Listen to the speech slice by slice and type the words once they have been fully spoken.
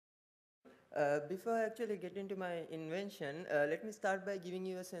Before I actually get into my invention, let me start by giving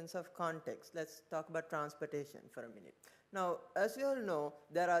you a sense of context. Let's talk about transportation for a minute. Now, as you all know,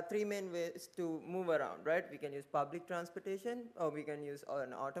 there are three main ways to move around, right? We can use public transportation, or we can use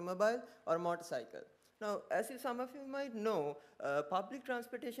an automobile or motorcycle. Now, as some of you might know, public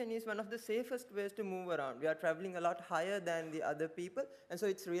transportation is one of the safest ways to move around. We are traveling a lot higher than the other people, and so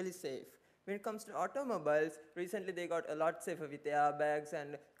it's really safe. When it comes to automobiles, recently they got a lot safer with airbags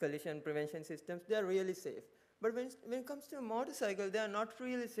and collision prevention systems. They are really safe. But when it comes to a motorcycle, they are not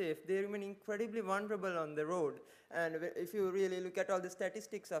really safe. They remain incredibly vulnerable on the road. And if you really look at all the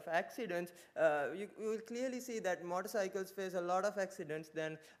statistics of accidents, you will clearly see that motorcycles face a lot of accidents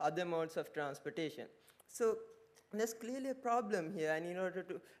than other modes of transportation. So there's clearly a problem here, and in order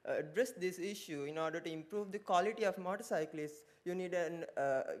to address this issue, in order to improve the quality of motorcyclists, you need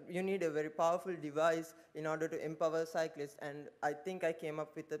a very powerful device in order to empower cyclists, and I think I came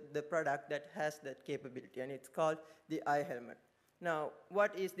up with the product that has that capability, and it's called the iHelmet. Now,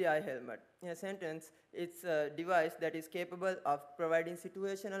 what is the iHelmet? In a sentence, it's a device that is capable of providing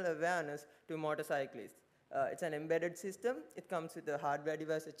situational awareness to motorcyclists. It's an embedded system. It comes with a hardware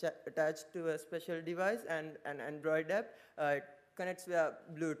device attached to a special device and an Android app. It connects via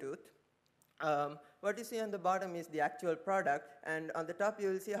Bluetooth. What you see on the bottom is the actual product, and on the top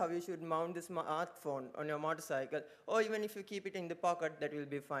you will see how you should mount the smartphone on your motorcycle, or even if you keep it in the pocket, that will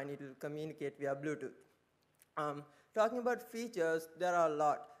be fine. It will communicate via Bluetooth. Talking about features, there are a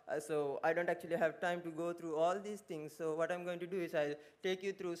lot. So I don't actually have time to go through all these things. So what I'm going to do is I'll take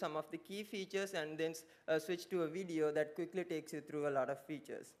you through some of the key features and then switch to a video that quickly takes you through a lot of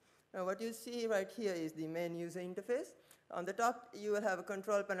features. Now what you see right here is the main user interface. On the top, you will have a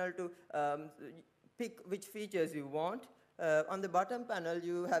control panel to pick which features you want. On the bottom panel,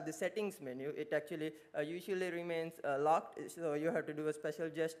 you have the settings menu. It actually usually remains locked, so you have to do a special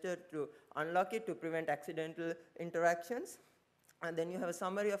gesture to unlock it to prevent accidental interactions. And then you have a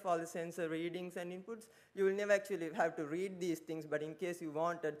summary of all the sensor readings and inputs. You will never actually have to read these things, but in case you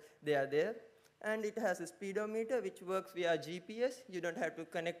wanted, they are there. And it has a speedometer which works via GPS. You don't have to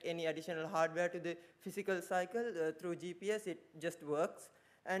connect any additional hardware to the physical cycle through GPS. It just works.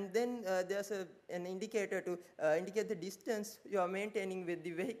 And then there's an indicator to indicate the distance you are maintaining with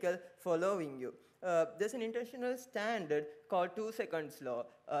the vehicle following you. There's an international standard called 2 seconds law.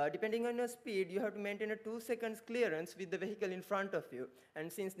 Depending on your speed, you have to maintain a 2 seconds clearance with the vehicle in front of you.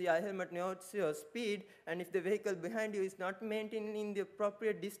 And since the iHelmet knows your speed, and if the vehicle behind you is not maintaining the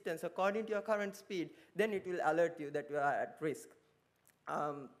appropriate distance according to your current speed, then it will alert you that you are at risk.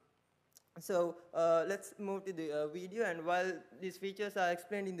 So let's move to the video, and while these features are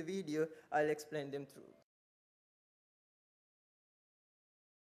explained in the video, I'll explain them through.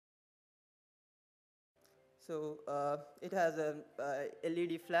 So it has a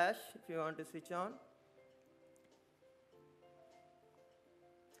LED flash if you want to switch on,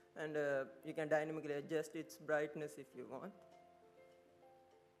 and you can dynamically adjust its brightness if you want.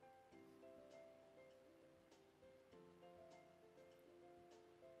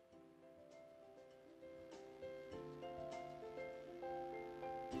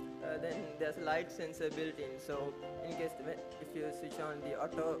 Then there's a light sensor built in, so in case if you switch on the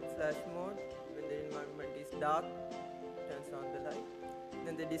auto flash mode, when the environment is dark, turns on the light.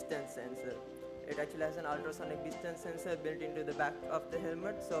 Then the distance sensor. It actually has an ultrasonic distance sensor built into the back of the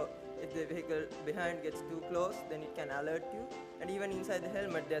helmet, so if the vehicle behind gets too close, then it can alert you. And even inside the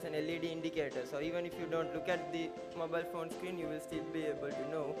helmet, there's an LED indicator, so even if you don't look at the mobile phone screen, you will still be able to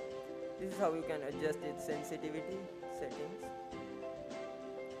know. This is how you can adjust its sensitivity settings.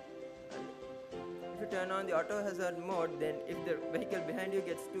 If you turn on the auto hazard mode, then if the vehicle behind you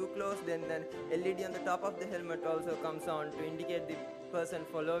gets too close, then LED on the top of the helmet also comes on to indicate the person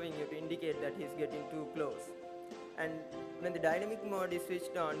following you, to indicate that he's getting too close. And when the dynamic mode is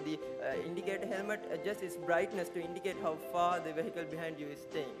switched on, the indicator helmet adjusts its brightness to indicate how far the vehicle behind you is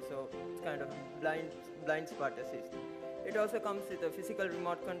staying. So it's kind of blind spot assist. It also comes with a physical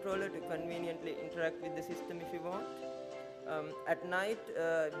remote controller to conveniently interact with the system if you want. At night,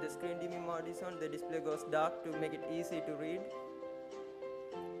 if the screen dimming mode is on, the display goes dark to make it easy to read.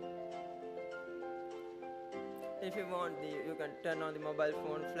 If you want, you can turn on the mobile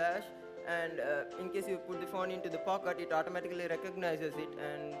phone flash, and in case you put the phone into the pocket, it automatically recognizes it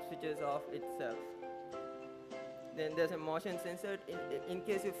and switches off itself. Then there's a motion sensor. In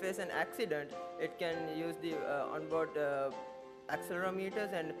case you face an accident, it can use the onboard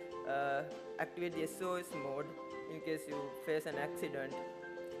accelerometers and activate the SOS mode in case you face an accident,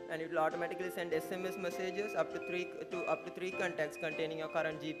 and it will automatically send SMS messages up to three contacts containing your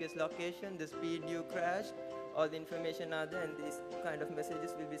current GPS location, the speed you crashed, all the information are there, and these kind of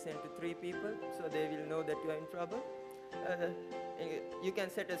messages will be sent to 3 people, so they will know that you are in trouble. You can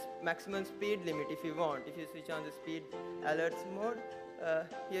set a maximum speed limit if you want. If you switch on the speed alerts mode,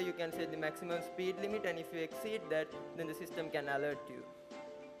 here you can set the maximum speed limit, and if you exceed that, then the system can alert you.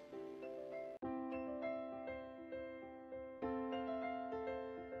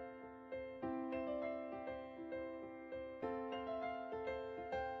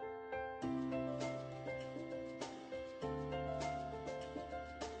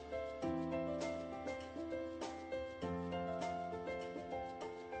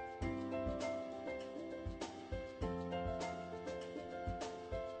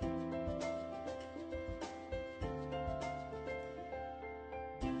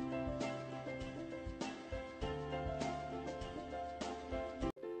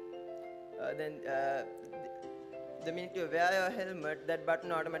 The minute you wear your helmet, that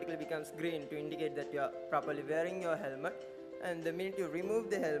button automatically becomes green to indicate that you are properly wearing your helmet. And the minute you remove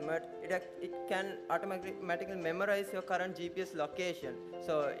the helmet, it can automatically memorize your current GPS location.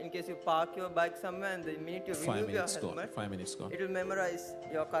 So in case you park your bike somewhere, and the minute you remove your helmet, 5 minutes gone. it will memorize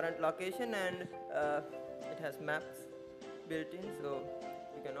your current location, and it has maps built in, so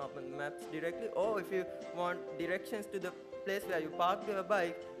you can open maps directly. Or if you want directions to the place where you parked your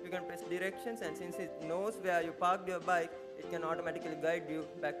bike, you can press directions, and since it knows where you parked your bike, it can automatically guide you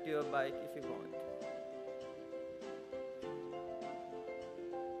back to your bike if you want.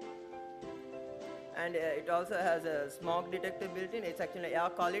 And it also has a smoke detector built in. It's actually an air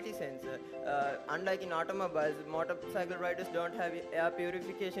quality sensor. Unlike in automobiles, motorcycle riders don't have air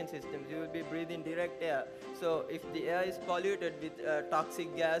purification systems. You will be breathing direct air. So if the air is polluted with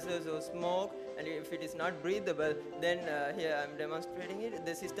toxic gases or smoke, and if it is not breathable, then here I'm demonstrating it.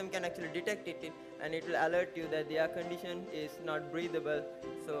 The system can actually detect it, and it will alert you that the air condition is not breathable.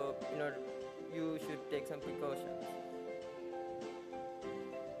 So you should take some precautions.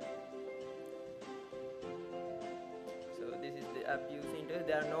 App use interface.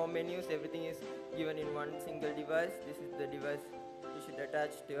 There are no menus, everything is given in one single device. This is the device you should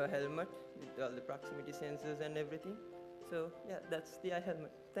attach to your helmet with all the proximity sensors and everything. So yeah, that's the iHelmet.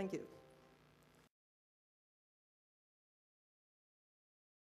 Thank you.